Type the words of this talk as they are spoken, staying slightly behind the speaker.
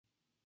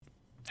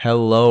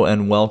Hello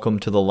and welcome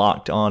to the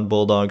Locked On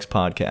Bulldogs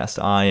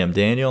podcast. I am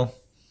Daniel.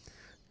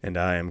 And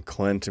I am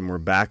Clint, and we're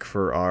back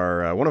for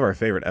our one of our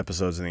favorite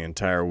episodes in the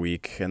entire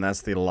week, and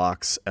that's the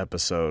Locks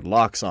episode,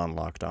 Locks on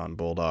Locked On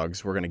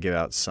Bulldogs. We're going to give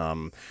out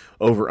some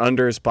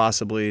over-unders,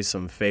 possibly,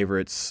 some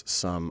favorites,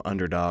 some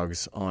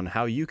underdogs on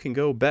how you can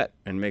go bet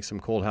and make some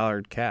cold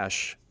hard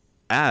cash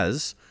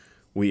as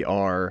we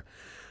are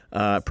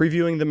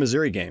previewing the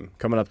Missouri game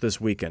coming up this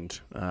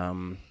weekend.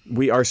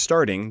 We are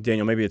starting,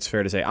 Daniel, maybe it's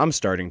fair to say, I'm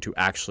starting to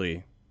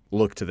actually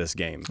look to this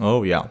game.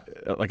 Oh, yeah.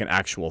 Like an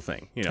actual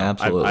thing. You know,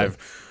 Absolutely. I've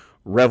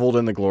reveled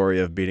in the glory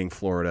of beating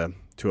Florida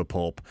to a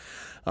pulp.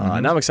 Now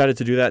I'm excited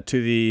to do that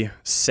to the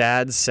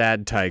sad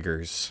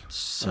Tigers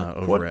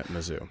over at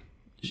Mizzou.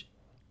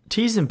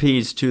 T's and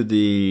P's to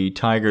the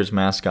Tigers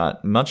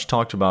mascot, much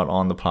talked about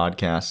on the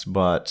podcast,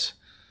 but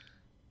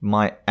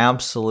my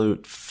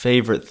absolute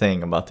favorite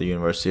thing about the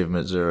University of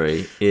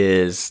Missouri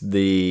is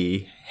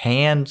the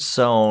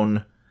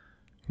hand-sewn,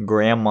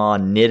 grandma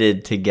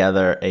knitted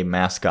together a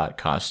mascot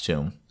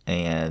costume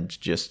and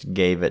just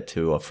gave it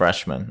to a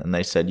freshman. And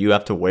they said, you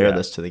have to wear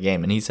this to the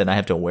game. And he said, I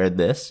have to wear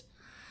this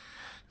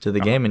to the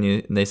game.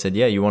 And they said,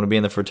 yeah, you want to be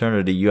in the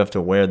fraternity, you have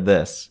to wear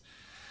this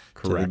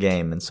to the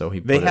game. And so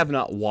they have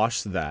not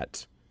washed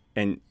that.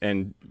 And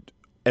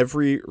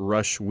every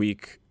rush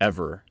week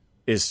ever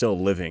is still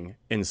living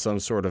in some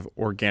sort of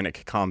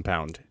organic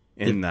compound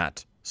in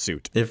that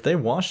suit. If they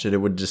washed it, it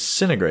would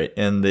disintegrate.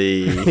 And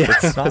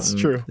that's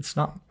true. It's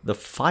not the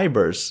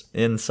fibers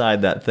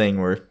inside that thing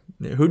were,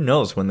 who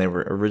knows when they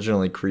were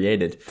originally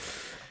created.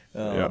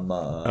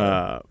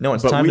 No,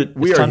 it's time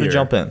to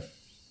jump in.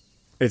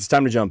 It's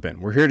time to jump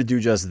in. We're here to do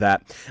just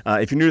that.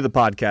 If you're new to the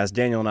podcast,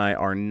 Daniel and I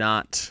are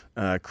not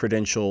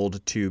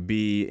credentialed to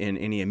be in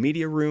any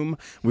media room.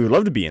 We would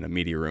love to be in a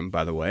media room,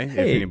 by the way, if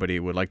anybody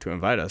would like to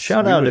invite us.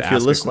 Shout out if you're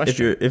listening.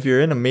 If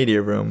you're in a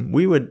media room,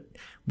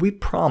 we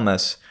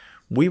promise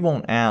we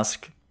won't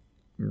ask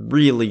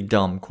really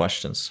dumb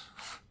questions.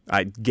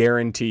 I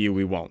guarantee you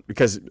we won't,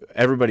 because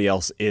everybody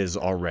else is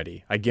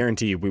already. I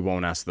guarantee you we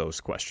won't ask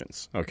those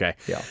questions. Okay.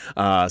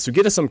 Yeah. So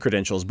get us some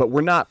credentials, but we're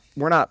not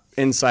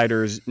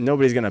insiders.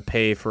 Nobody's going to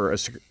pay for a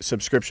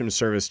subscription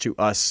service to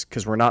us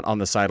because we're not on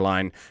the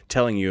sideline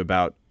telling you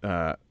about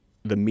the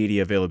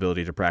media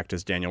availability to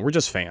practice. Daniel, we're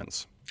just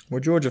fans.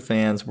 We're Georgia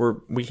fans.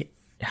 We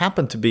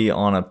happen to be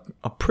on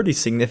a pretty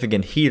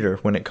significant heater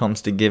when it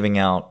comes to giving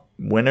out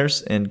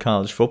winners in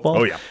college football.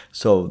 Oh yeah.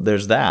 So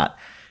there's that.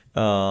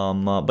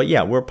 But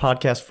yeah, we're a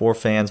podcast for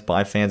fans,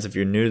 by fans. If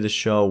you're new to the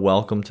show,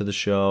 welcome to the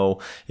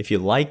show. If you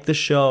like the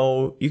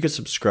show, you can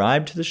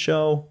subscribe to the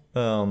show.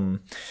 We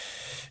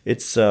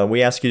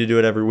ask you to do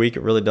it every week.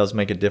 It really does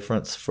make a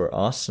difference for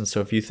us. And so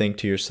if you think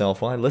to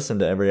yourself, well, I listen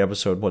to every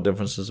episode, what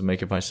difference does it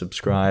make if I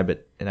subscribe?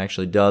 It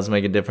actually does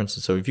make a difference.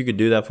 And so if you could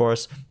do that for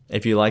us,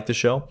 if you like the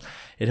show,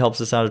 it helps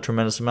us out a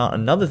tremendous amount.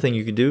 Another thing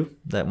you could do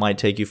that might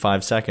take you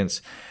 5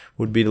 seconds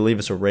would be to leave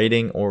us a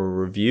rating or a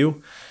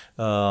review.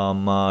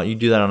 You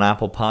do that on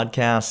Apple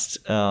Podcasts.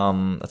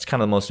 That's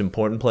kind of the most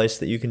important place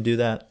that you can do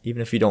that.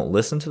 Even if you don't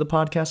listen to the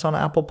podcast on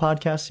Apple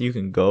Podcasts, you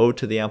can go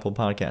to the Apple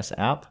Podcast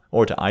app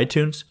or to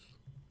iTunes,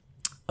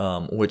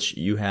 which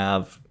you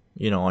have,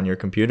 on your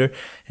computer,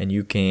 and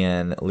you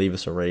can leave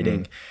us a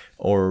rating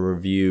or a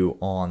review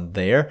on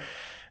there.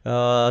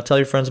 Tell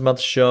your friends about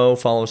the show.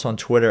 Follow us on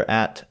Twitter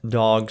at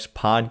Dogs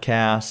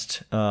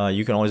Podcast.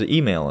 You can always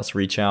email us.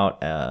 Reach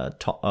out at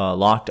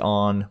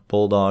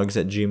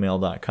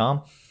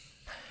lockedonbulldogs@gmail.com.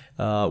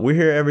 We're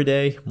here every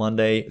day,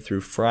 Monday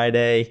through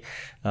Friday.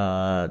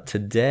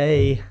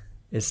 Today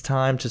it's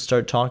time to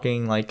start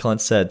talking, like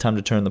Clint said, time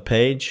to turn the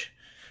page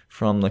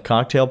from the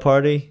cocktail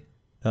party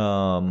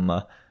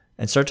and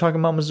start talking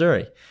about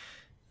Missouri.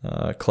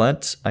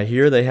 Clint, I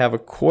hear they have a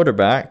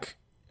quarterback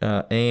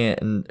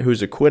and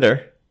who's a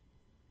quitter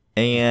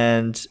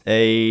and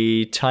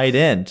a tight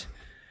end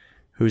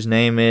whose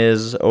name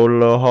is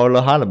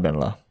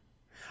Oloholahalabinla.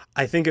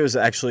 I think it was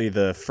actually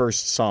the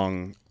first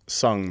song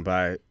sung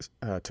by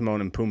Timon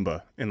and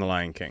Pumbaa in The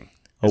Lion King.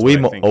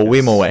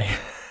 Owimowe.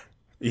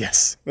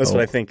 Yes, that's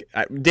what I think.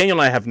 Daniel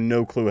and I have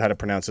no clue how to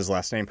pronounce his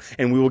last name,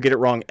 and we will get it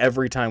wrong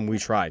every time we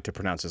try to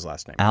pronounce his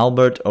last name.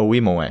 Albert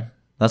Owimowe.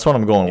 That's what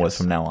I'm going with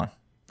from now on.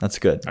 That's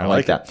good. I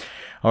like that.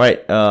 All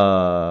right,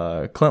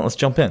 Clint, let's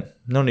jump in.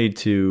 No need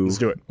to. Let's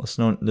do it.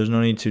 There's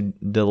no need to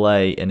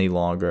delay any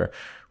longer.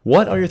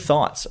 What are your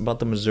thoughts about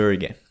the Missouri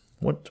game?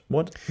 What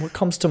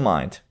comes to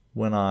mind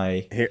when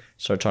I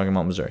start talking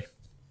about Missouri?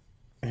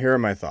 Here are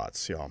my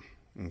thoughts, y'all.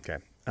 Okay.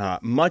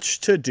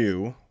 Much to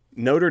do,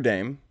 Notre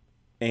Dame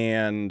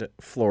and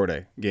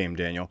Florida game,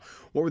 Daniel.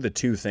 What were the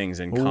two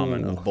things in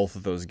common of both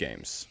of those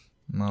games?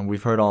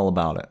 We've heard all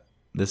about it.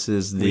 This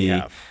is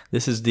the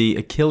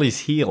Achilles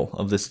heel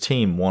of this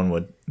team. One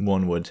would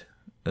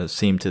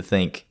seem to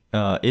think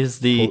is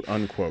the quote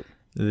unquote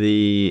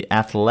the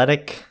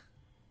athletic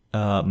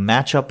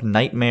matchup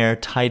nightmare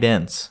tight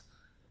ends.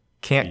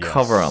 Can't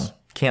cover them.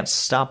 Can't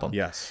stop them.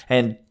 Yes.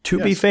 And to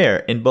be fair,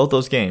 in both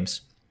those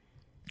games,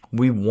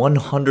 we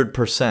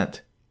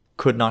 100%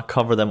 could not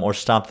cover them or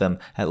stop them,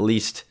 at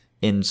least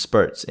in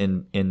spurts,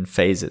 in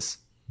phases.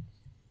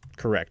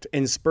 Correct.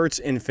 In spurts,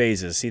 in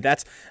phases. See,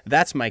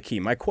 that's my key.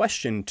 My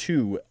question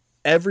to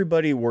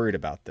everybody worried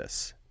about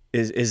this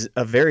is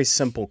a very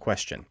simple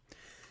question.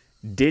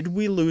 Did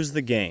we lose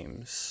the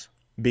games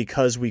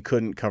because we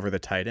couldn't cover the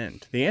tight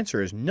end? The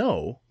answer is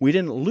no, we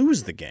didn't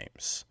lose the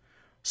games.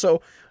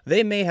 So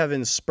they may have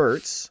in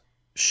spurts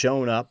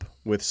shown up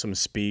with some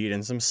speed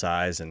and some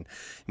size, and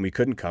we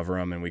couldn't cover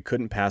them, and we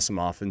couldn't pass them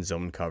off in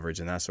zone coverage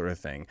and that sort of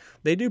thing.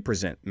 They do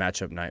present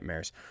matchup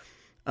nightmares.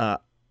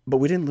 But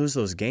we didn't lose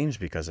those games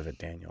because of it,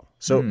 Daniel.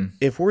 So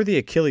if we're the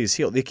Achilles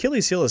heel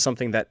is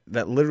something that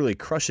literally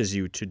crushes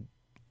you to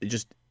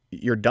just,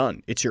 you're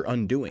done. It's your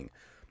undoing.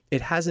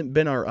 It hasn't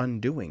been our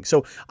undoing.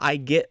 So I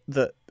get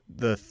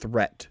the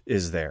threat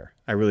is there.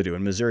 I really do.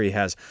 And Missouri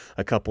has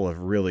a couple of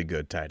really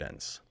good tight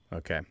ends.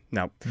 Okay.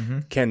 Now,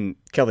 can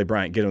Kelly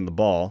Bryant get him the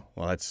ball?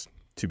 Well, that's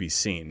to be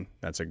seen.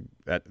 That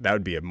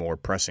would be a more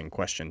pressing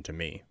question to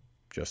me.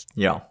 Just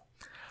a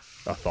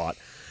thought.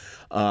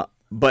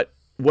 But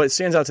what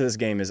stands out to this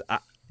game is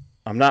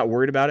I'm not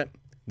worried about it.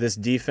 This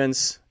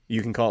defense,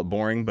 you can call it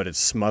boring, but it's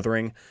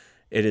smothering.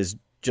 It is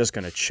just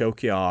going to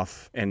choke you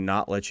off and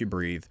not let you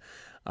breathe.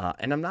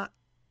 And I'm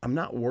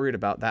not worried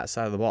about that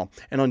side of the ball.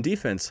 And on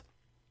defense,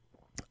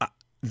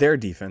 their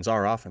defense,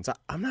 our offense,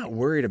 I'm not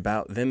worried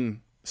about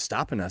them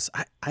stopping us.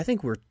 I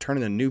think we're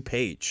turning a new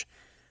page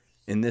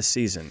in this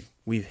season.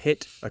 We've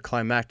hit a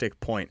climactic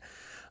point.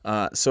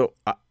 So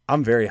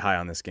I'm very high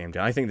on this game,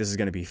 Dan. I think this is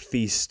going to be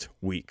feast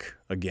week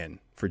again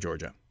for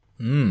Georgia.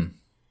 I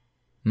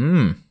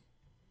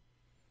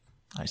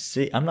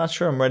see. I'm not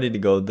sure I'm ready to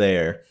go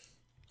there.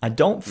 I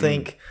don't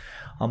think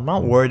I'm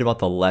not worried about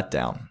the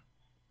letdown.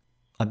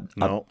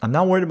 I'm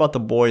not worried about the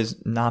boys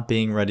not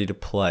being ready to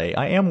play.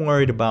 I am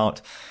worried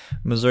about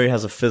Missouri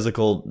has a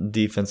physical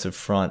defensive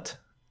front.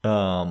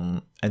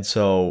 And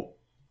so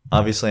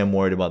obviously I'm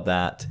worried about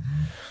that.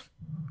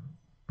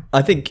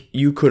 I think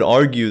you could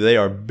argue they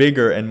are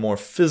bigger and more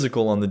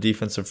physical on the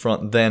defensive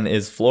front than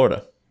is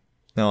Florida.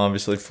 Now,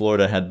 obviously,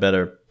 Florida had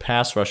better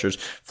pass rushers.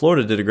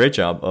 Florida did a great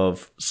job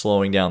of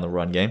slowing down the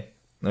run game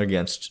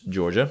against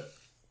Georgia.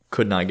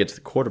 Could not get to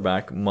the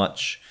quarterback.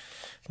 Much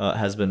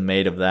has been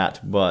made of that,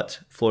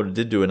 but Florida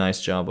did do a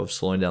nice job of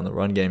slowing down the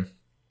run game,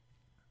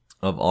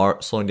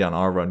 slowing down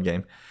our run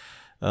game.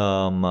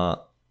 I'm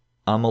a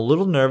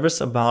little nervous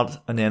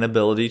about an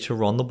inability to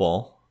run the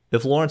ball.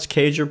 If Lawrence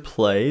Cager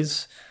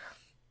plays,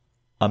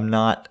 I'm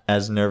not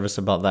as nervous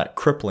about that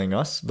crippling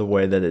us the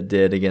way that it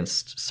did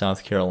against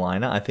South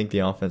Carolina. I think the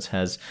offense,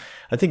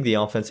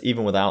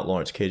 even without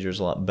Lawrence Cager, is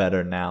a lot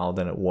better now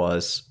than it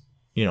was,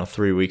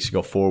 3 weeks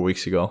ago, 4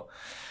 weeks ago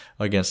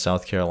against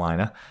South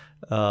Carolina.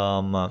 So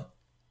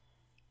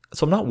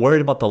I'm not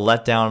worried about the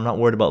letdown. I'm not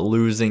worried about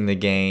losing the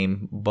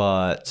game,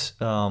 but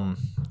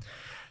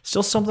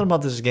still something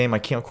about this game I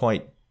can't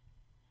quite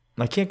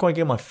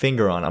get my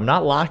finger on. I'm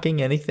not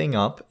locking anything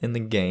up in the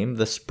game.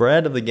 The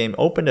spread of the game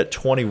opened at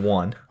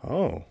 21.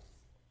 Oh,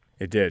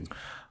 it did.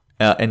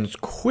 And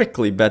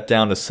quickly bet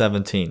down to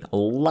 17. A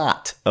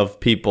lot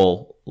of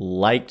people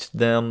liked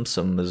them.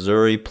 Some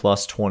Missouri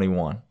plus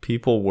 21.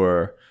 People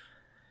were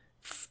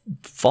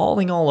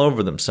falling all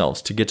over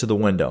themselves to get to the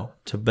window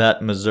to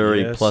bet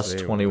Missouri plus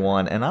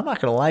 21. And I'm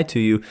not going to lie to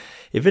you.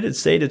 If it had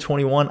stayed at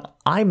 21,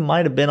 I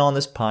might have been on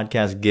this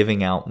podcast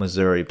giving out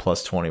Missouri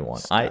plus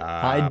 21.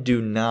 I do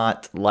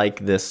not like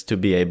this to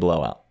be a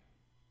blowout.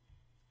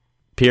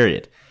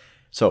 Period.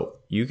 So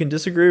you can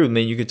disagree with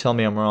me. You can tell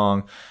me I'm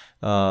wrong.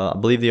 I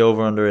believe the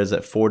over-under is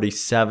at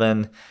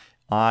 47.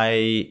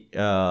 I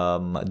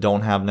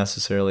don't have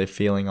necessarily a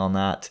feeling on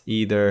that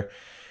either.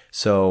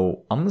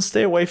 So I'm going to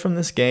stay away from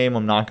this game.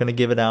 I'm not going to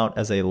give it out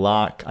as a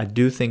lock. I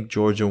do think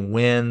Georgia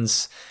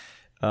wins.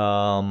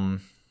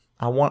 I'm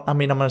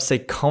going to say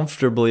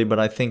comfortably, but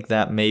I think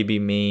that maybe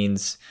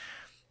means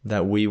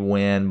that we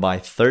win by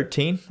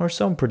 13 or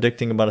so. I'm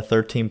predicting about a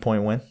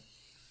 13-point win.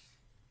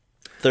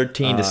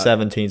 13 to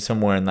 17,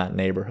 somewhere in that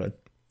neighborhood.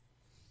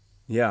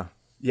 Yeah.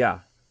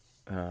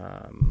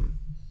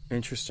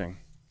 Interesting,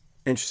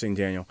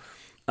 Daniel.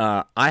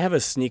 I have a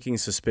sneaking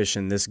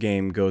suspicion this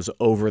game goes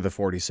over the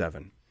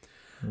 47.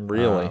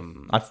 Really?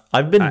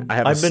 I've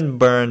been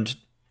burned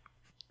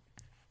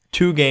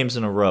 2 games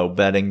in a row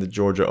betting the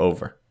Georgia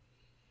over.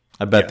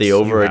 I bet the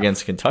over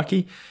against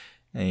Kentucky,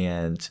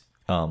 and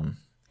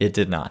it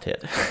did not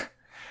hit.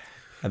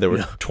 There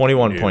were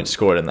 21 points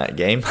scored in that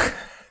game.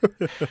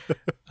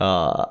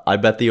 I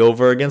bet the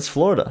over against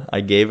Florida.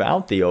 I gave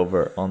out the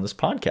over on this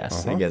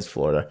podcast against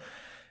Florida,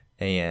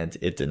 and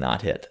it did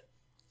not hit.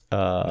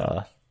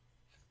 I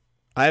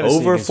have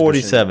over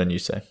 47, you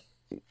say?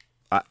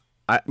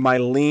 My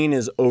lean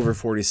is over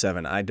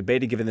 47. I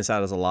debated giving this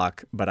out as a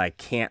lock, but I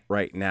can't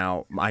right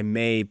now. I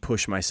may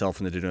push myself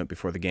into doing it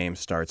before the game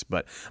starts,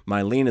 but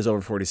my lean is over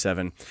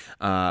 47,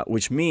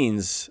 which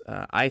means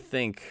I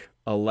think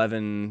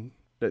 11,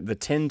 the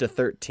 10 to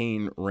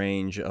 13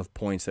 range of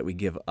points that we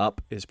give up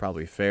is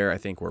probably fair. I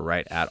think we're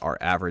right at our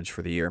average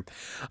for the year,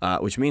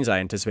 which means I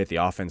anticipate the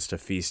offense to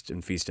feast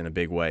in a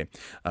big way.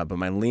 But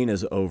my lean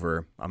is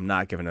over. I'm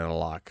not giving it a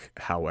lock,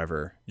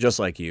 however, just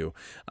like you.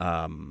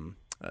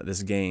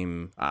 This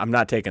game, I'm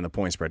not taking the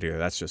point spread here.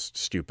 That's just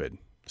stupid.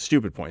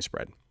 Stupid point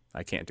spread.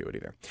 I can't do it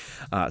either.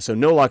 So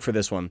no lock for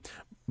this one.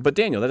 But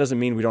Daniel, that doesn't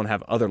mean we don't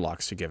have other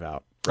locks to give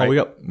out. Right?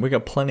 Oh, we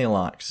got plenty of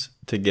locks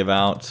to give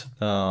out.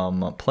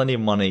 Plenty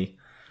of money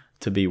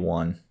to be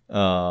won.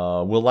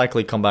 We'll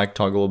likely come back,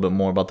 talk a little bit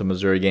more about the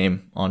Missouri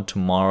game on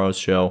tomorrow's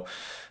show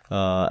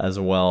as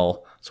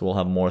well. So we'll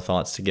have more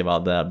thoughts to give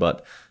out that.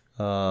 But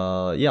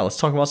let's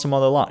talk about some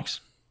other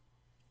locks.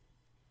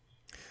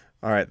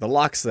 All right, the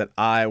locks that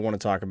I want to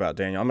talk about,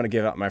 Daniel. I'm going to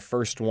give out my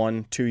first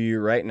one to you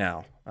right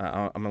now.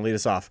 I'm going to lead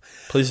us off.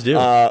 Please do.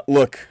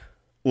 Look.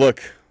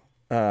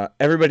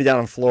 Everybody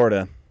down in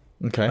Florida.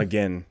 Okay.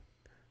 Again,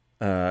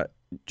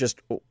 just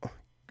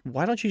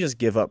why don't you just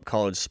give up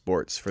college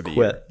sports for the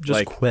year?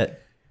 Just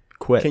quit.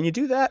 Can you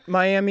do that,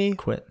 Miami?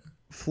 Quit.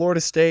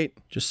 Florida State.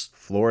 Just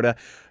Florida.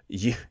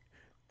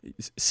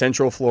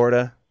 Central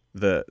Florida.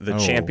 The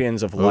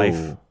champions of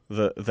life.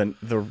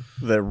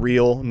 The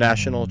real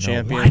national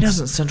champions. Why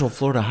doesn't Central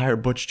Florida hire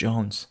Butch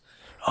Jones?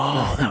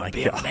 Oh, that would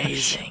be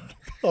amazing.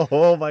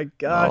 Oh my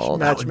gosh,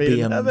 match made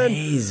in heaven.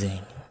 Amazing.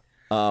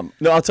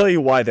 No, I'll tell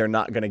you why they're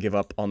not going to give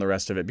up on the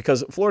rest of it.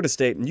 Because Florida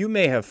State, you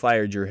may have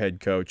fired your head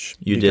coach.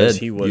 You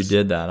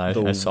did that.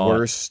 I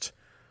saw it.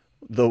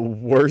 The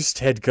worst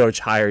head coach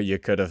hire you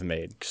could have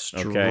made.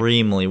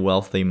 Extremely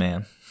wealthy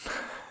man.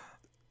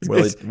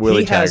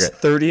 Willie Taggart. Has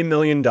 $30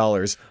 million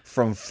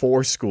from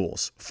 4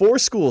 schools. 4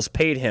 schools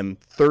paid him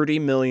 $30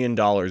 million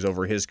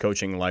over his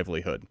coaching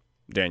livelihood,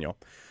 Daniel.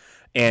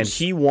 And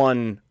he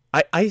won.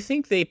 I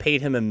think they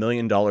paid him $1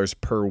 million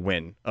per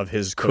win of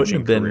his coaching Couldn't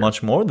have been career.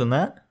 much more than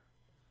that.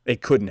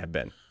 It couldn't have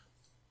been.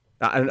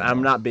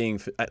 I'm not being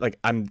like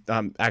I'm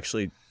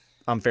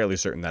fairly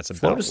certain that's about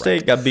Florida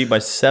State got beat by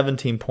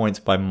 17 points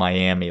by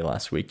Miami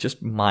last week.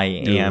 Just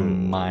Miami.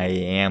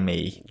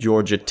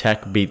 Georgia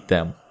Tech beat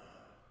them.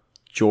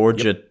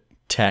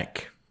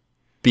 Tech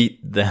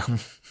beat them.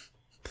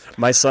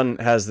 My son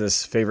has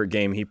this favorite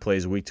game he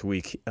plays week to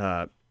week.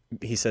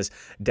 He says,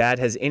 "Dad,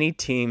 has any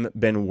team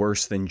been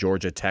worse than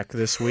Georgia Tech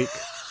this week?"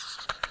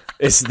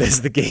 This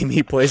is the game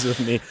he plays with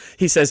me.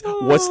 He says,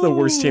 "What's the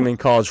worst team in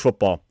college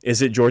football?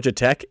 Is it Georgia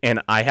Tech?"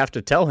 And I have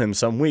to tell him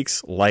some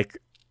weeks, like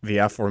the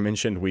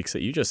aforementioned weeks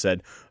that you just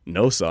said,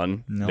 no,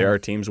 son, there are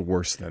teams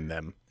worse than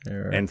them.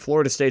 And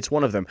Florida State's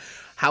one of them.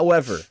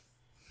 However,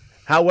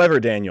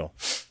 Daniel.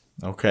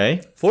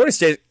 Okay. Florida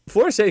State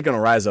is going to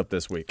rise up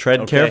this week.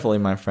 Tread carefully,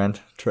 my friend.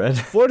 Tread.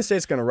 Florida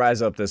State's going to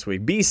rise up this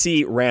week.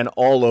 BC ran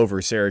all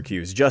over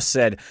Syracuse. Just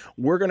said,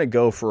 we're going to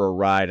go for a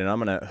ride, and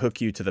I'm going to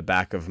hook you to the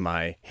back of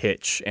my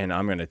hitch, and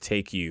I'm going to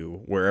take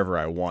you wherever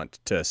I want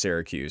to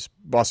Syracuse.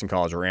 Boston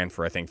College ran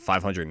for, I think,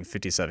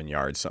 557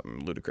 yards,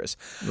 something ludicrous.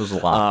 It was a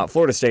lot.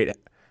 Florida State, it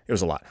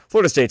was a lot.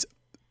 Florida State's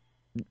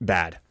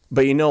bad.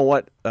 But you know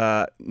what?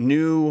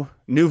 New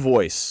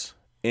voice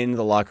in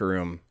the locker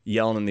room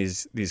yelling in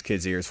these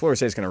kids' ears. Florida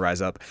State's going to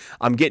rise up.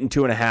 I'm getting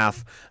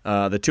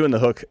 2.5. The 2 in the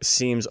hook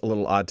seems a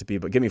little odd to me,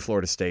 but give me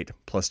Florida State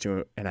plus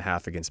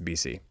 2.5 against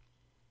BC.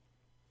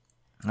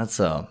 That's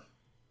a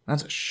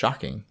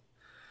shocking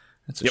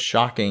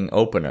shocking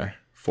opener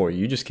for you.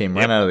 You just came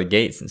right out of the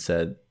gates and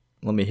said,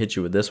 let me hit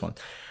you with this one.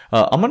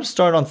 I'm going to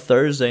start on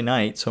Thursday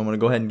night, so I'm going to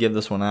go ahead and give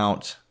this one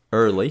out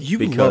early. You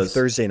love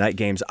Thursday night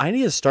games. I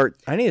need to start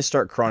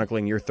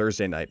chronicling your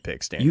Thursday night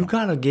picks, Daniel. You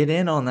got to get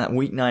in on that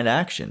weeknight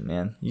action,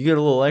 man. You get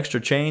a little extra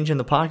change in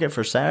the pocket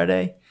for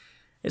Saturday.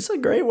 It's a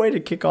great way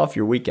to kick off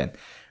your weekend.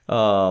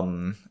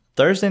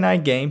 Thursday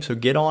night game, so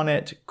get on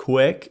it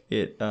quick.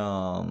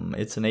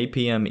 It's an 8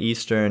 p.m.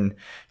 Eastern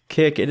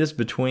kick. It is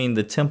between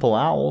the Temple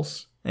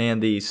Owls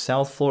and the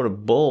South Florida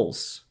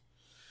Bulls.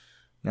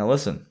 Now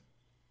listen,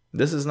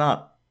 this is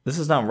not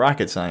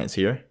rocket science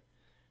here.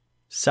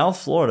 South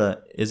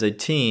Florida is a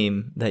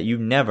team that you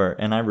never,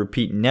 and I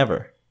repeat,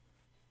 never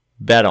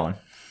bet on.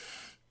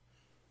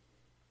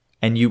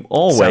 And you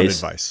always, sound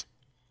advice.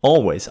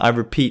 Always, I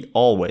repeat,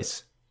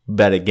 always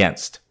bet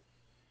against.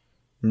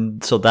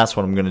 So that's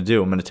what I'm going to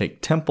do. I'm going to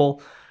take Temple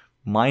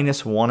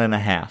minus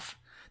 1.5.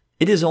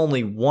 It is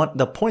only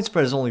the point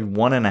spread is only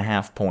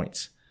 1.5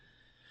 points.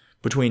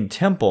 Between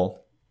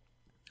Temple,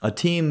 a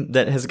team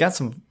that has got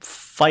some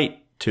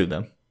fight to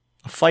them,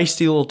 a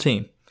feisty little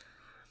team,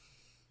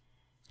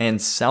 and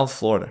South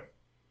Florida.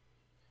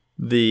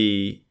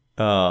 The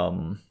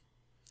South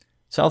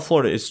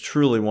Florida is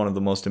truly one of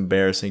the most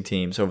embarrassing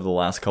teams over the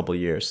last couple of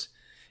years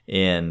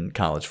in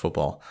college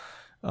football.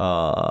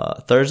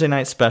 Thursday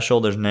night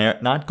special, there's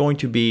not going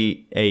to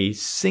be a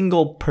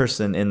single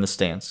person in the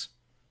stands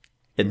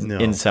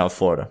in South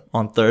Florida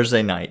on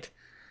Thursday night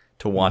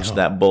to watch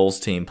that Bulls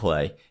team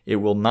play. It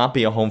will not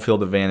be a home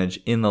field advantage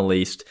in the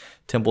least.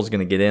 Temple's going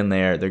to get in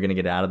there. They're going to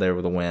get out of there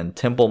with a win.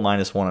 Temple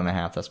minus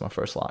 1.5. That's my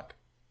first lock.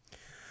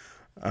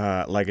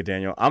 Like it,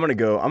 Daniel. I'm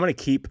gonna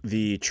keep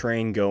the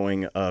train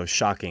going of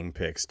shocking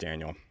picks,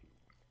 Daniel.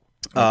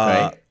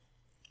 Okay.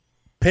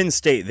 Penn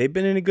State, they've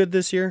been any good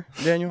this year,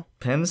 Daniel?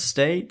 Penn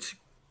State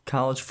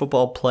College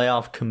Football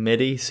Playoff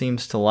Committee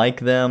seems to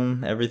like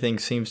them. Everything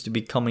seems to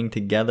be coming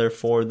together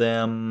for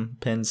them.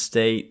 Penn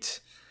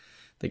State,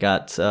 they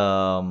got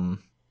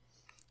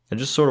They're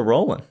just sort of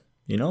rolling.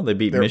 You know, they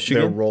beat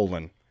Michigan. They're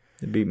rolling.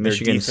 They beat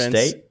Michigan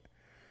State.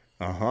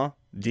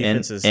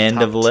 Defense is end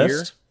top of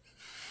list.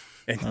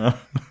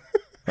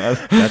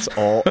 That's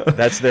all.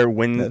 That's their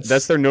win.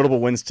 That's their notable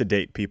wins to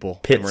date,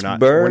 people.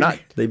 Pittsburgh. We're not.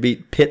 They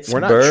beat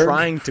Pittsburgh. We're not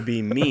trying to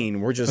be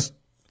mean. We're just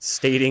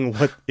stating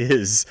what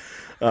is.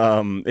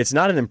 It's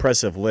not an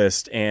impressive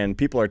list, and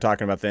people are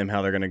talking about them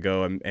how they're going to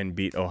go and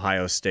beat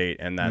Ohio State,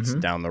 and that's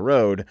down the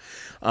road.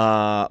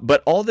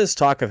 But all this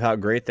talk of how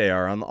great they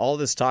are, all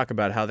this talk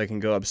about how they can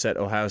go upset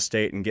Ohio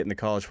State and get in the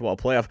college football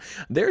playoff.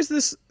 There's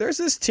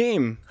this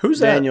team. Who's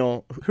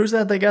Daniel? Who's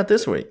that they got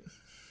this week?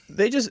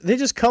 They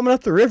just coming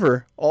up the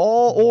river,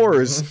 all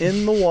oars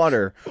in the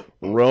water,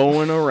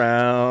 rowing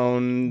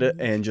around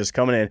and just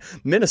coming in.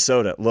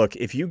 Minnesota, look,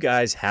 if you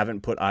guys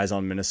haven't put eyes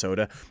on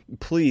Minnesota,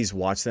 please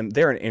watch them.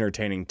 They're an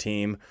entertaining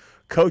team.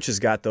 Coach has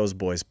got those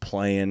boys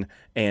playing,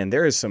 and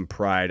there is some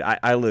pride.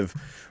 I live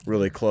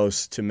really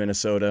close to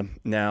Minnesota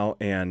now,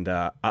 and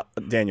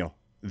Daniel,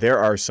 there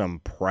are some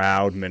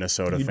proud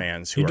Minnesota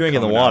fans who you're are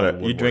drinking the water.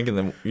 You're drinking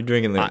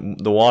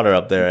the water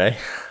up there, eh?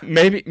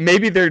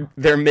 Maybe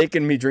they're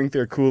making me drink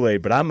their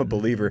Kool-Aid, but I'm a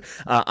believer.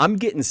 I'm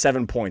getting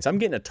 7 points. I'm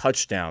getting a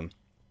touchdown.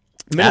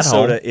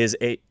 Minnesota is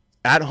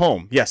at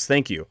home. Yes,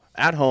 thank you.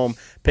 At home,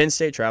 Penn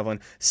State traveling,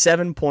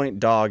 7-point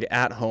dog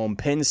at home.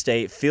 Penn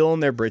State feeling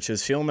their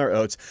britches, feeling their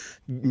oats,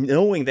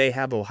 knowing they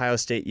have Ohio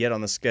State yet on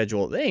the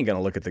schedule. They ain't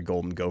gonna look at the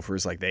Golden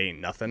Gophers like they ain't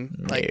nothing.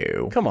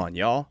 No. Come on,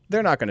 y'all.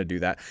 They're not gonna do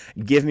that.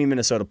 Give me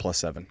Minnesota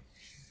 +7.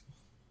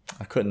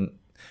 I couldn't.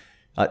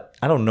 I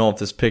don't know if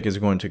this pick is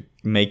going to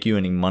make you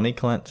any money,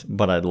 Clint,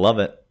 but I'd love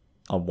it.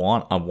 I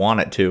want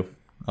it to.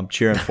 I'm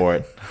cheering for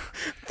it.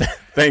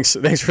 Thanks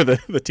for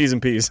the T's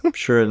and P's. I'm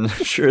sure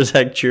as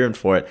heck cheering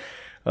for it.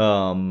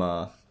 I'm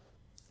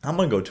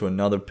gonna go to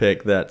another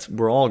pick that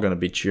we're all gonna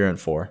be cheering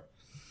for.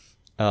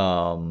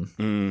 And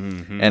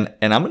I'm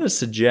gonna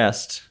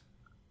suggest,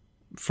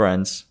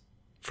 friends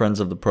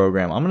of the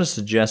program, I'm gonna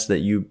suggest that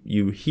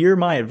you hear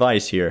my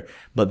advice here,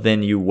 but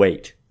then you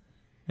wait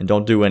and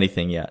don't do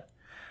anything yet,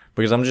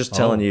 because I'm just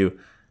telling you,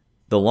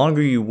 the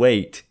longer you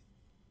wait,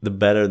 the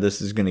better this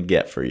is gonna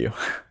get for you.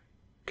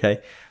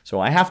 Okay,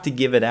 so I have to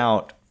give it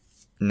out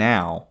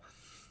now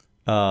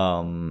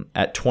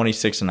at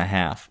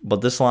 26.5,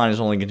 but this line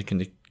is only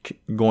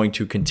going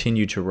to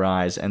continue to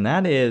rise, and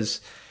that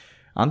is,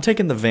 I'm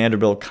taking the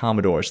Vanderbilt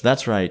Commodores.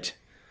 That's right,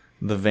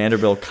 the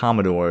Vanderbilt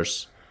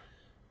Commodores,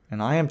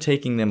 and I am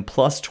taking them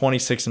plus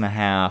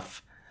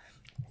 26.5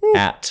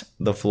 at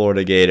the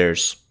Florida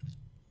Gators.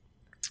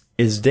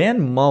 Is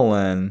Dan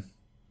Mullen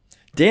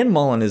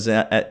is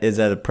at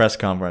a press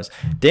conference.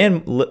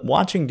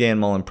 Watching Dan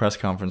Mullen press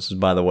conferences,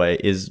 by the way,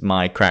 is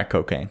my crack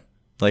cocaine.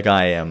 Like,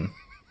 I am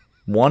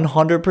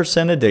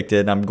 100%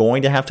 addicted. I'm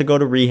going to have to go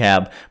to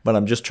rehab, but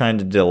I'm just trying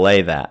to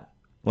delay that.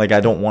 Like, I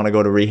don't want to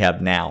go to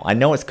rehab now. I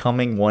know it's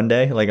coming one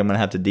day. Like, I'm going to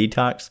have to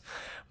detox,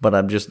 but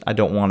I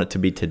don't want it to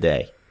be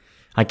today.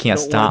 I can't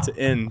stop. Want it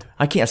to end.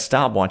 I can't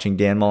stop watching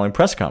Dan Mullen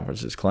press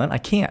conferences, Clint. I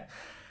can't,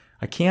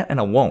 and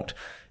I won't.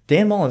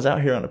 Dan Mullen's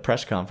out here on a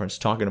press conference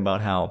talking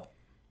about how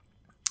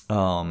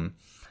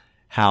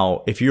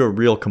if you're a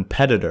real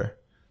competitor,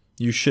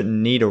 you shouldn't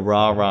need a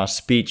rah-rah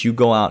speech. You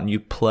go out and you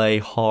play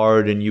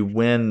hard and you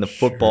win the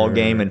football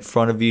game in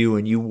front of you,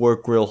 and you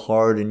work real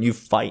hard and you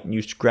fight and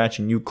you scratch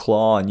and you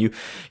claw and you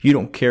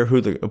don't care who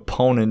the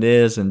opponent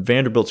is, and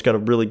Vanderbilt's got a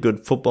really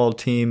good football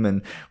team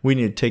and we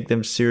need to take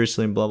them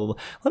seriously and blah, blah, blah.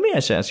 Let me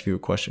just ask you a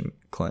question,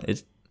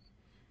 Clint.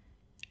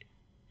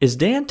 Is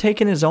Dan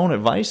taking his own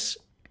advice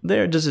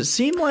there? Does it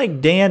seem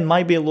like Dan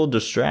might be a little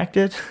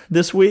distracted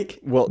this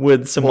week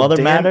with some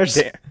other matters?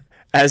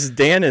 As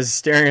Dan is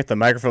staring at the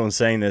microphone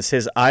saying this,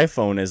 his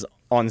iPhone is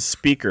on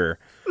speaker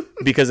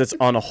because it's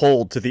on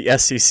hold to the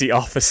SEC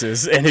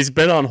offices, and he's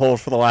been on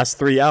hold for the last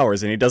 3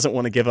 hours, and he doesn't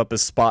want to give up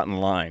his spot in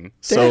line.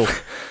 So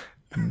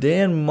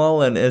Dan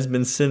Mullen has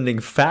been sending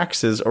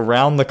faxes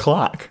around the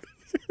clock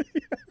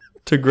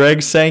to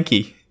Greg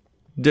Sankey.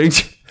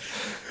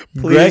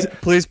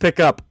 Please pick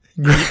up.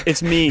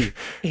 It's me.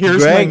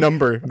 Here's my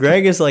number.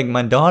 Greg is like,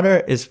 my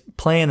daughter is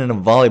playing in a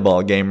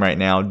volleyball game right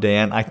now,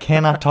 Dan. I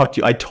cannot talk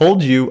to you. I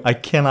told you I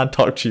cannot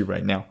talk to you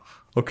right now.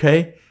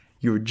 Okay?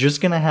 You're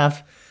just going to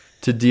have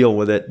to deal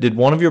with it. Did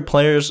one of your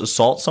players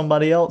assault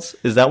somebody else?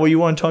 Is that what you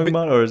want to talk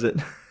about? Or is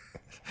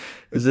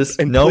this?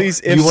 And no?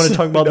 Please, you want to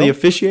talk about the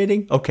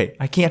officiating? Okay.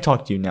 I can't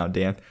talk to you now,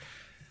 Dan.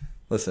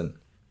 Listen.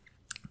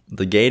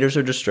 The Gators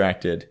are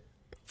distracted.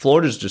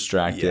 Florida's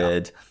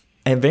distracted.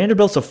 Yeah. And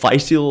Vanderbilt's a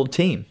feisty little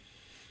team.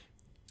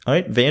 All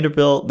right,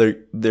 Vanderbilt,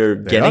 they're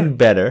getting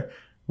better.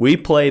 We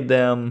played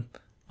them.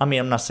 I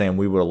mean, I'm not saying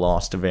we would have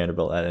lost to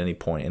Vanderbilt at any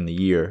point in the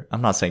year.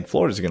 I'm not saying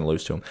Florida's going to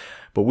lose to them.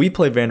 But we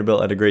played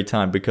Vanderbilt at a great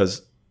time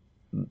because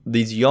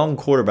these young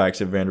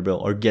quarterbacks at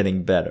Vanderbilt are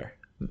getting better.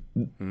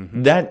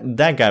 Mm-hmm.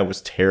 That guy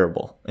was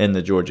terrible in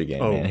the Georgia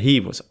game, man.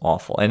 He was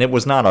awful. And it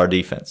was not our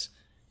defense.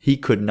 He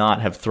could not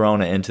have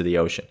thrown it into the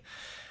ocean.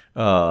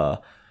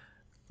 But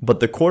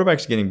the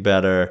quarterback's getting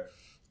better.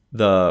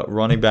 The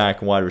running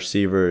back, wide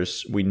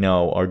receivers, we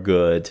know are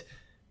good.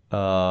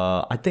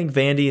 I think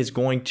Vandy is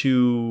going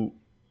to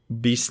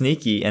be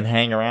sneaky and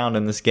hang around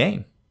in this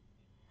game.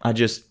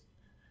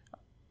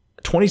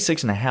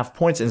 26.5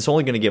 points, and it's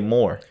only going to get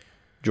more,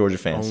 Georgia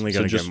fans. Only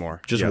going to get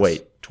more. Just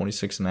wait.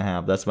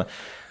 26.5.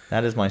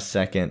 That is my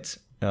second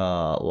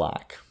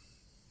lock.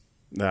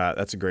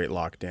 That's a great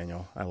lock,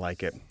 Daniel. I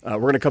like it. We're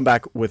going to come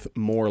back with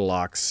more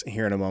locks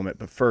here in a moment.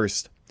 But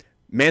first,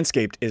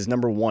 Manscaped is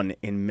number 1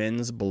 in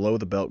men's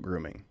below-the-belt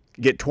grooming.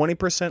 Get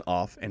 20%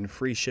 off and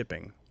free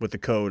shipping with the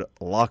code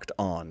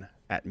LOCKEDON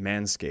at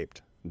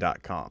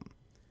manscaped.com.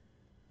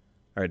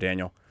 All right,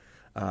 Daniel.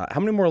 How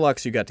many more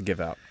locks you got to give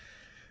out?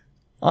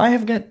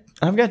 I've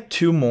got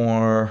two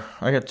more.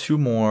 I got 2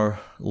 more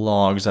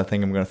logs I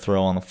think I'm going to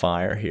throw on the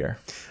fire here.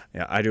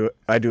 Yeah,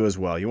 I do as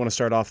well. You want to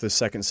start off this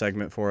second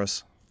segment for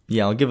us?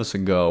 Yeah, I'll give us a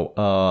go.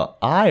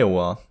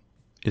 Iowa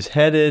is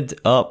headed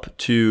up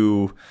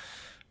to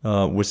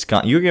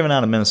Wisconsin. You're giving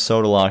out a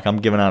Minnesota lock. I'm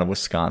giving out a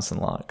Wisconsin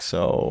lock.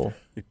 So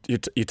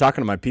you're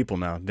talking to my people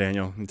now,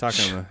 Daniel. I'm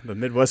talking to the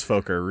Midwest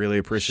folk are really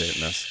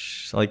appreciating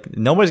this. Like,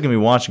 nobody's going to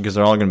be watching because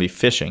they're all going to be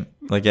fishing,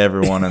 like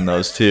everyone in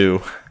those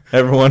two.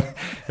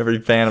 Every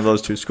fan of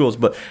those 2 schools.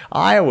 But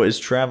Iowa is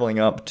traveling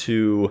up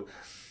to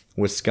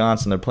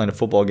Wisconsin. They're playing a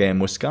football game.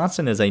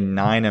 Wisconsin is a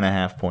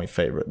 9.5-point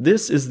favorite.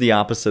 This is the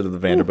opposite of the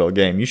Vanderbilt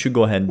game. You should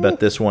go ahead and bet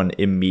this one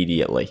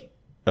immediately.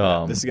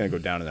 This is going to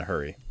go down in a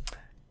hurry.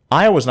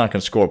 Iowa's not going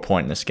to score a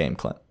point in this game,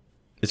 Clint.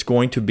 It's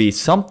going to be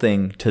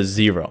something to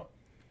 0.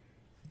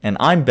 And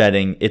I'm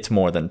betting it's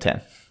more than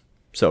 10.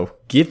 So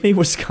give me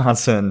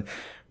Wisconsin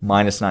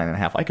minus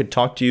 9.5. I could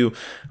talk to you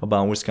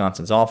about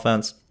Wisconsin's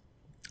offense.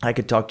 I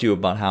could talk to you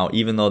about how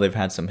even though they've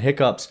had some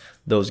hiccups,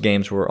 those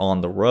games were on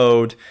the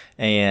road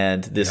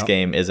and this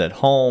game is at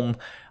home.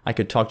 I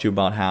could talk to you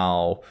about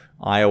how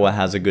Iowa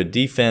has a good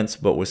defense,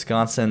 but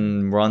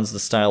Wisconsin runs the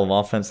style of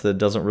offense that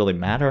doesn't really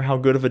matter how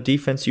good of a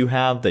defense you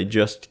have. They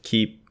just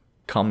keep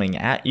coming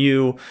at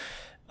you.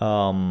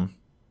 But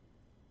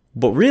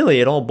really,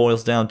 it all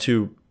boils down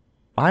to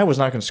Iowa's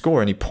not going to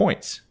score any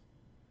points.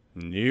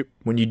 Nope.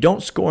 When you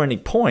don't score any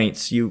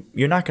points, you're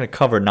not going to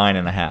cover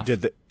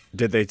 9.5.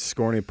 Did they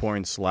score any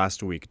points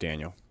last week,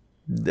 Daniel?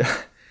 No.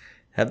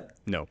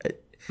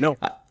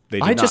 They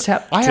did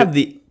not. I have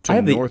the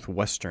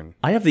Northwestern.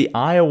 I have the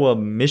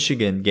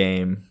Iowa-Michigan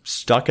game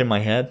stuck in my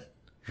head,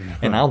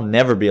 and I'll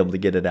never be able to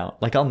get it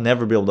out. Like, I'll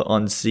never be able to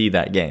unsee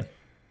that game.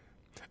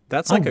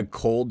 That's like a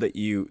cold that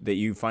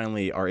you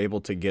finally are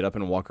able to get up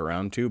and walk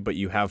around to, but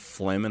you have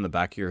phlegm in the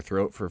back of your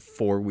throat for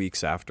 4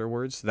 weeks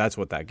afterwards. That's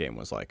what that game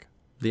was like.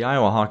 The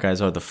Iowa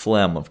Hawkeyes are the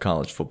phlegm of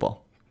college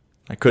football.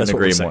 I couldn't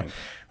agree more.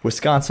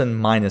 Wisconsin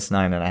minus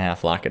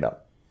 9.5. Lock it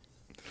up.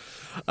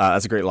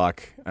 That's a great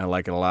lock. I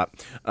like it a lot.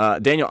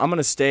 Daniel, I'm going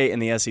to stay in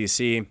the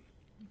SEC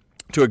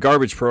to a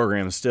garbage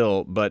program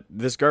still, but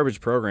this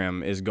garbage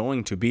program is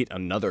going to beat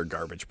another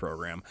garbage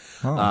program.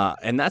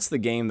 And that's the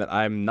game that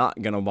I'm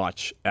not going to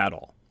watch at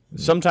all.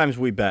 Sometimes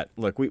we bet.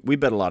 Look, we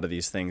bet a lot of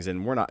these things,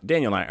 and we're not.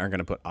 Daniel and I aren't going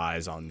to put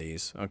eyes on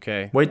these.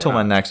 Okay. Wait till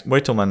my next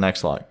lock.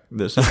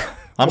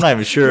 I'm not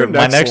even sure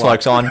my next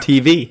lock's on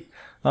TV.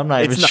 I'm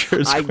not even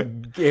sure. I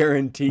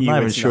guarantee you. I'm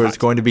not even sure it's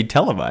going to be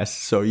televised.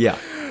 So yeah,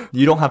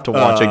 you don't have to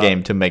watch a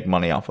game to make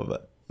money off of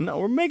it. No,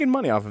 we're making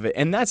money off of it,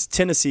 and that's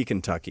Tennessee,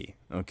 Kentucky.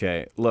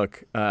 Okay,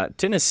 look,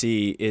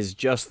 Tennessee is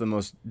just the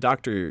most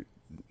Dr.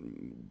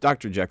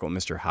 Jekyll,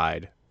 Mr.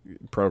 Hyde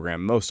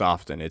program. Most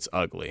often, it's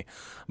ugly,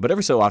 but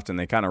every so often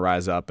they kind of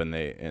rise up and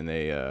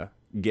they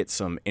get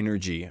some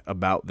energy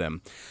about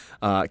them.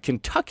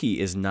 Kentucky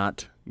is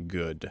not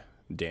good,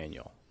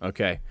 Daniel.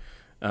 Okay,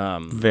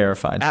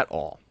 verified at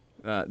all.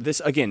 This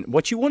again,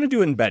 what you want to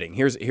do in betting.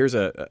 Here's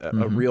a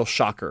real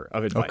shocker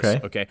of advice.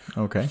 Okay.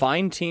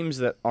 Find teams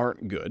that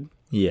aren't good.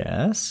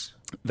 Yes.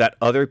 That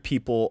other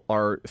people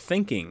are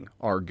thinking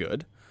are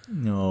good.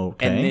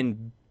 Okay. And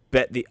then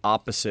bet the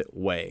opposite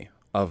way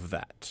of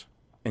that.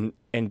 And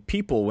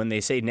people, when they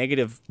say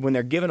negative, when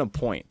they're given a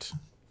point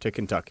to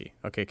Kentucky,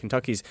 okay,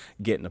 Kentucky's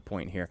getting a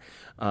point here.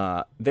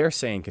 They're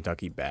saying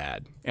Kentucky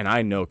bad, and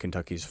I know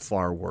Kentucky's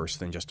far worse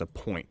than just a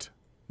point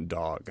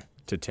dog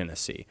to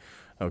Tennessee.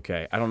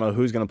 Okay, I don't know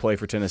who's going to play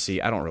for Tennessee.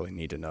 I don't really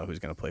need to know who's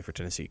going to play for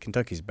Tennessee.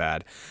 Kentucky's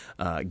bad.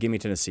 Give me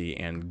Tennessee,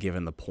 and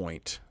given the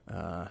point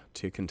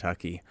to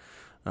Kentucky,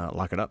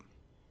 lock it up.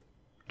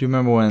 Do you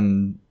remember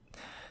when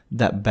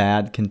that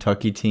bad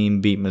Kentucky team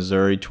beat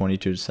Missouri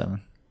 22-7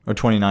 or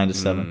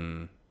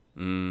 29-7?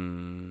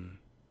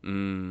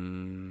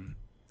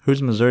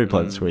 Who's Missouri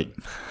play this week?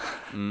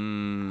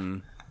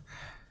 Interesting.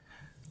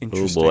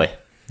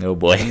 Oh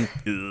boy.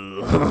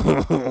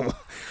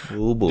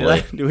 Oh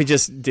boy. Did we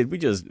just?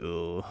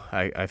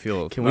 I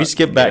feel. Can we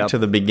skip back to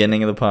the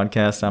beginning of the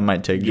podcast? I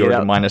might take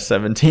Georgia minus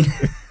 17.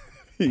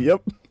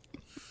 Yep.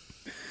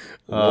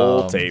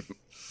 Roll tape.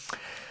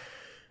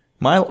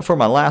 For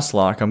my last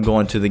lock, I'm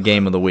going to the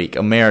game of the week,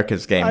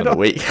 America's game of the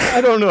week.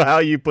 I don't know how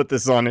you put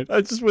this on it.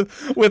 I just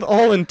with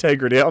all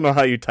integrity, I don't know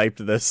how you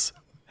typed this.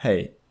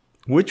 Hey,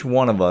 which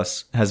one of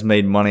us has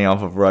made money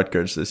off of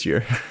Rutgers this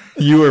year?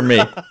 You or me?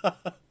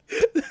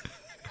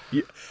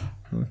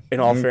 In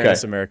all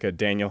fairness, America,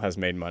 Daniel has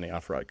made money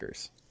off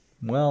Rutgers.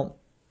 Well,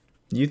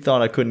 You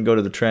thought I couldn't go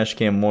to the trash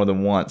can more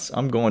than once.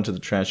 I'm going to the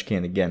trash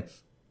can again.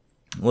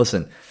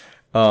 Listen,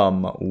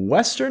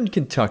 Western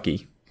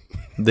Kentucky,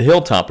 the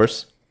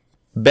Hilltoppers,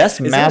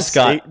 best Is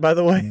mascot, that a state, by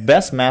the way?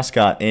 best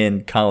mascot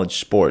in college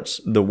sports,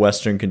 the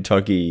Western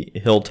Kentucky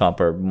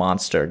Hilltopper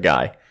monster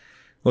guy.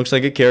 Looks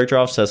like a character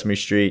off Sesame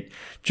Street.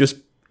 Just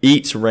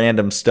eats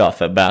random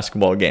stuff at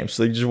basketball games.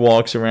 So he just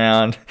walks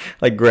around,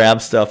 like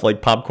grabs stuff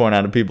like popcorn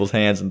out of people's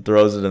hands and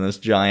throws it in this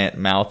giant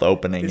mouth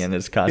opening in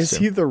his costume. Is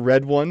he the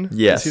red one?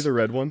 Yes. Is he the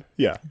red one?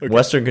 Yeah. Okay.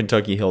 Western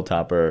Kentucky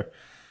Hilltopper,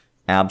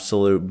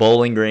 absolute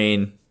Bowling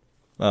Green.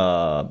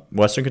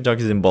 Western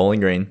Kentucky's in Bowling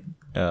Green.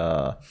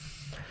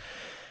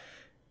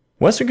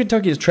 Western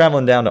Kentucky is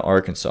traveling down to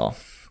Arkansas,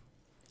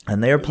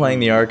 and they are playing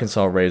the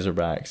Arkansas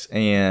Razorbacks.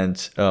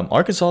 And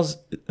Arkansas,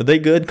 are they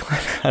good?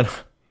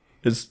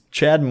 Is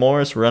Chad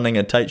Morris running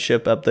a tight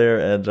ship up there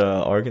at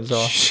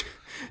Arkansas?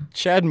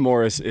 Chad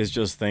Morris is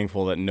just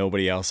thankful that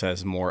nobody else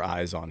has more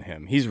eyes on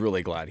him. He's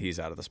really glad he's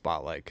out of the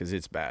spotlight because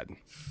it's bad.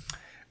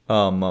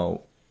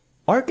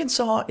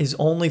 Arkansas is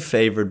only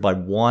favored by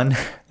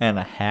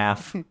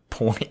 1.5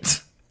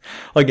 points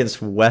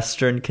against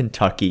Western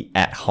Kentucky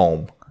at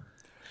home.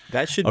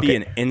 That should be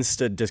an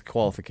insta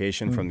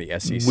disqualification from the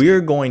SEC.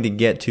 We're going to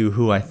get to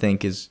who I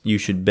think is you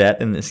should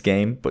bet in this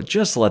game, but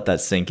just let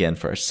that sink in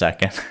for a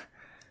second.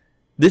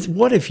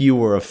 What if you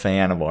were a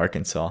fan of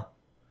Arkansas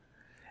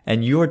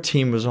and your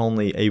team was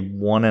only a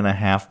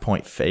 1.5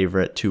 point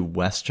favorite to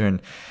Western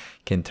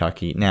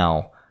Kentucky?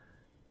 Now,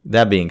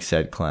 that being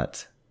said,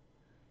 Clint,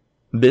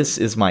 this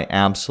is my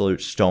absolute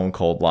stone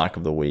cold lock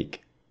of the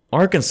week.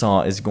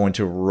 Arkansas is going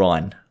to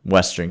run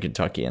Western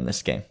Kentucky in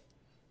this game.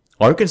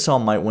 Arkansas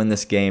might win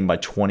this game by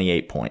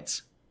 28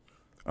 points.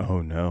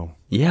 Oh, no.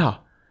 Yeah.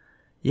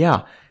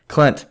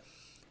 Clint,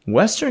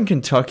 Western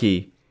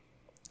Kentucky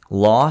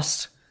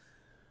lost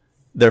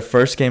their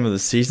first game of the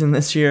season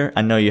this year.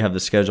 I know you have the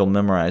schedule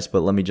memorized,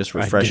 but let me just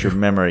refresh your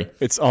memory.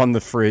 It's on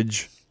the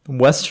fridge.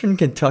 Western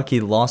Kentucky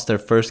lost their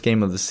first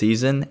game of the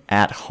season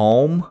at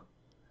home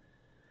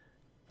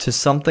to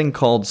something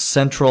called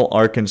Central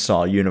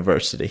Arkansas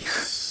University.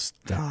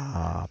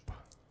 Stop.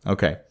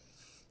 Okay.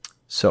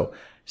 So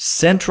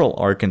Central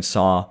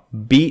Arkansas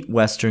beat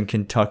Western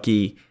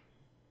Kentucky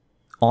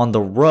on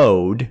the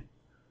road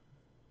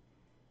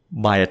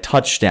by a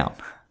touchdown.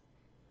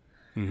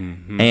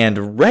 Mm-hmm.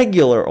 And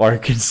regular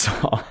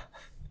Arkansas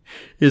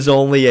is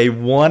only a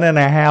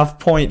 1.5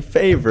 point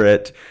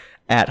favorite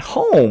at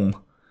home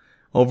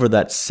over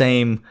that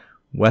same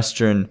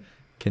Western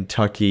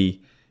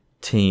Kentucky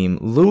team.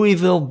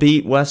 Louisville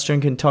beat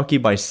Western Kentucky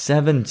by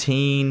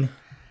 17.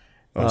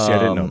 Oh, see, I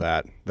didn't know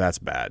that. That's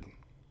bad.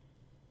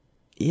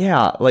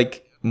 Yeah,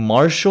 like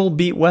Marshall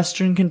beat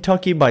Western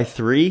Kentucky by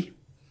 3.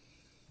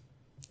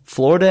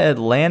 Florida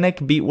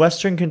Atlantic beat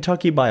Western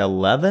Kentucky by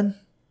 11.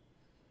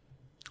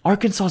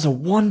 Arkansas is a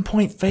 1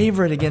 point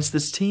favorite against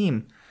this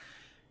team.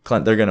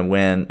 Clint, they're going to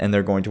win, and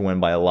they're going to win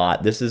by a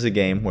lot. This is a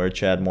game where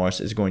Chad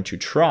Morris is going to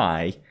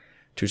try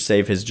to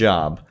save his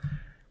job,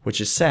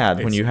 which is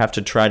sad when you have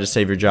to try to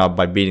save your job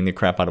by beating the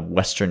crap out of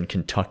Western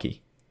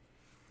Kentucky.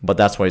 But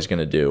that's what he's going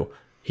to do.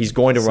 He's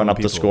going to run up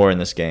the score in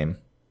this game.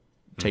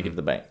 Take it to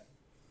the bank.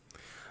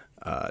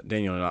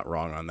 Daniel, you're not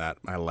wrong on that.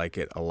 I like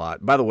it a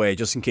lot. By the way,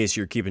 just in case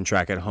you're keeping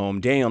track at home,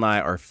 Daniel and I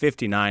are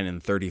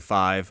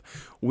 59-35.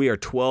 We are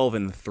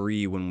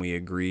 12-3 when we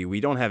agree.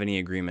 We don't have any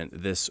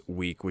agreement this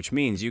week, which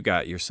means you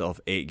got yourself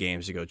 8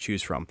 games to go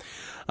choose from.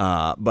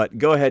 But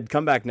go ahead,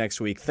 come back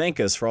next week. Thank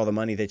us for all the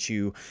money that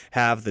you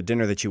have, the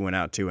dinner that you went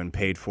out to and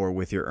paid for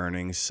with your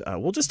earnings.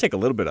 We'll just take a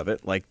little bit of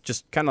it, like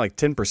just kind of like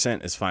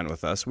 10% is fine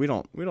with us. We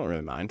don't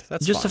really mind.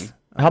 That's just fine.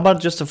 How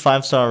about just a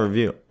 5-star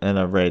review and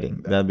a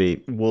rating? That'd be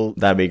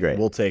great.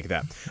 We'll take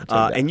that.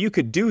 And you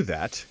could do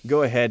that.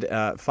 Go ahead,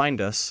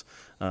 find us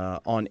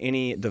on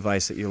any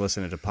device that you're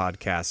listening to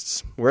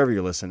podcasts, wherever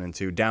you're listening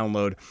to.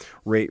 Download,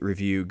 rate,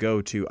 review,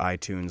 go to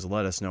iTunes.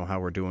 Let us know how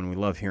we're doing. We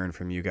love hearing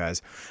from you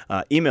guys.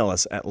 Email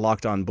us at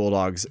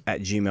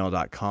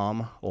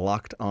lockedonbulldogs@gmail.com,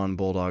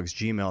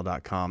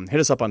 lockedonbulldogs@gmail.com. Hit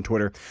us up on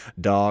Twitter,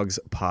 Dogs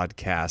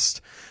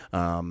Podcast.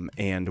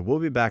 And we'll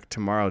be back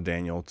tomorrow,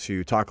 Daniel,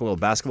 to talk a little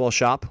basketball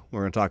shop.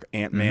 We're going to talk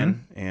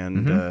Ant-Man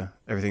and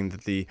everything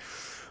that the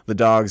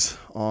Dogs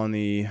on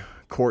the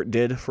court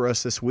did for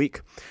us this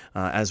week,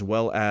 as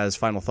well as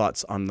final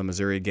thoughts on the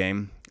Missouri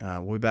game.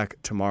 We'll be back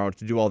tomorrow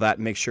to do all that.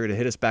 Make sure to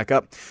hit us back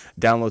up,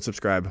 download,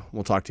 subscribe.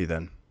 We'll talk to you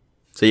then.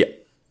 See ya.